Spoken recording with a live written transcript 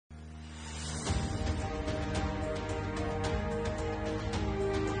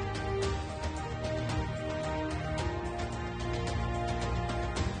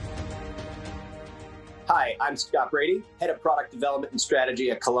Hi, I'm Scott Brady, Head of Product Development and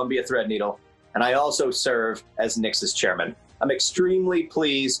Strategy at Columbia Threadneedle, and I also serve as Nicsa's chairman. I'm extremely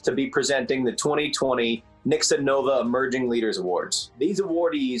pleased to be presenting the 2020 Nicsa Nova Emerging Leaders Awards. These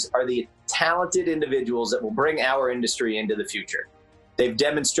awardees are the talented individuals that will bring our industry into the future. They've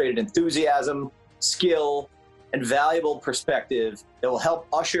demonstrated enthusiasm, skill, and valuable perspective that will help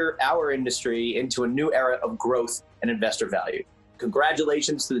usher our industry into a new era of growth and investor value.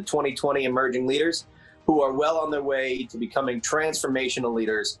 Congratulations to the 2020 Emerging Leaders who are well on their way to becoming transformational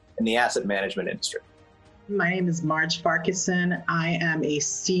leaders in the asset management industry. My name is Marge Farquharson. I am a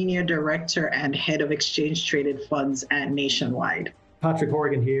Senior Director and Head of Exchange Traded Funds at Nationwide. Patrick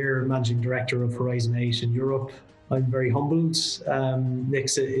Horgan here, Managing Director of Horizon 8 in Europe. I'm very humbled.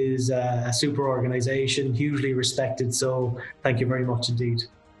 Nicsa is a super organization, hugely respected, so thank you very much indeed.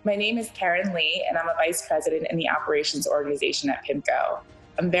 My name is Karen Lee, and I'm a Vice President in the Operations Organization at PIMCO.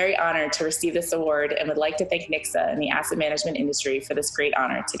 I'm very honored to receive this award and would like to thank Nicsa and the asset management industry for this great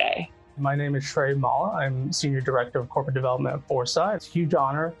honor today. My name is Shrey Malla. I'm Senior Director of Corporate Development at Foreside. It's a huge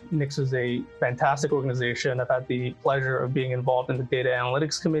honor. Nicsa is a fantastic organization. I've had the pleasure of being involved in the Data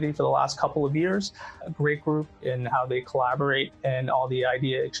Analytics Committee for the last couple of years. A great group in how they collaborate and all the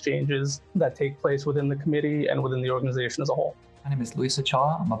idea exchanges that take place within the committee and within the organization as a whole. My name is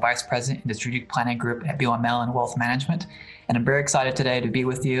Ochoa. I'm a Vice President in the Strategic Planning Group at Mellon Wealth Management. And I'm very excited today to be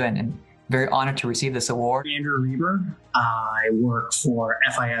with you and very honored to receive this award. Reber. I work for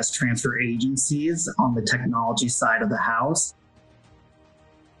FIS transfer agencies on the technology side of the house.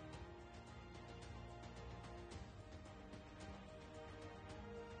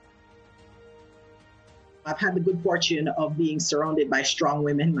 I've had the good fortune of being surrounded by strong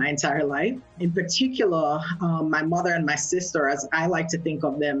women my entire life. In particular, my mother and my sister, as I like to think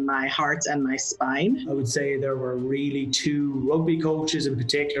of them, my heart and my spine. I would say there were really two rugby coaches in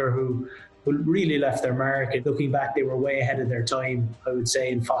particular who really left their mark. Looking back, they were way ahead of their time, I would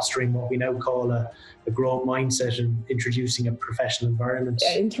say, in fostering what we now call a growth mindset and introducing a professional environment.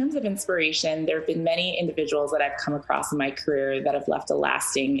 In terms of inspiration, there have been many individuals that I've come across in my career that have left a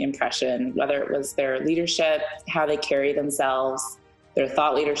lasting impression, whether it was their leadership, how they carry themselves, their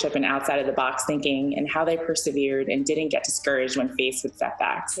thought leadership and outside of the box thinking, and how they persevered and didn't get discouraged when faced with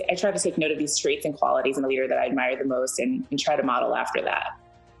setbacks. I try to take note of these traits and qualities in a leader that I admire the most and try to model after that.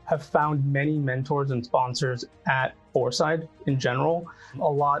 Have found many mentors and sponsors at Foreside in general. A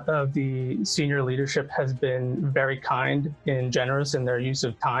lot of the senior leadership has been very kind and generous in their use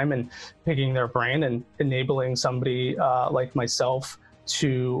of time and picking their brain and enabling somebody like myself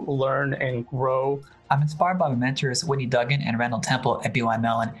to learn and grow. I'm inspired by my mentors, Whitney Duggan and Randall Temple at BY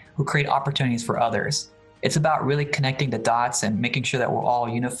Mellon, who create opportunities for others. It's about really connecting the dots and making sure that we're all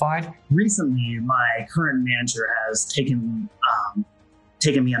unified. Recently, my current manager has taken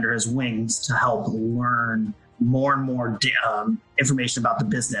me under his wings to help learn more and more information about the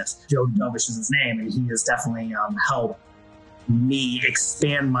business. Joe Dovish is his name, and he has definitely helped me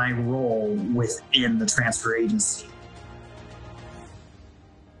expand my role within the transfer agency.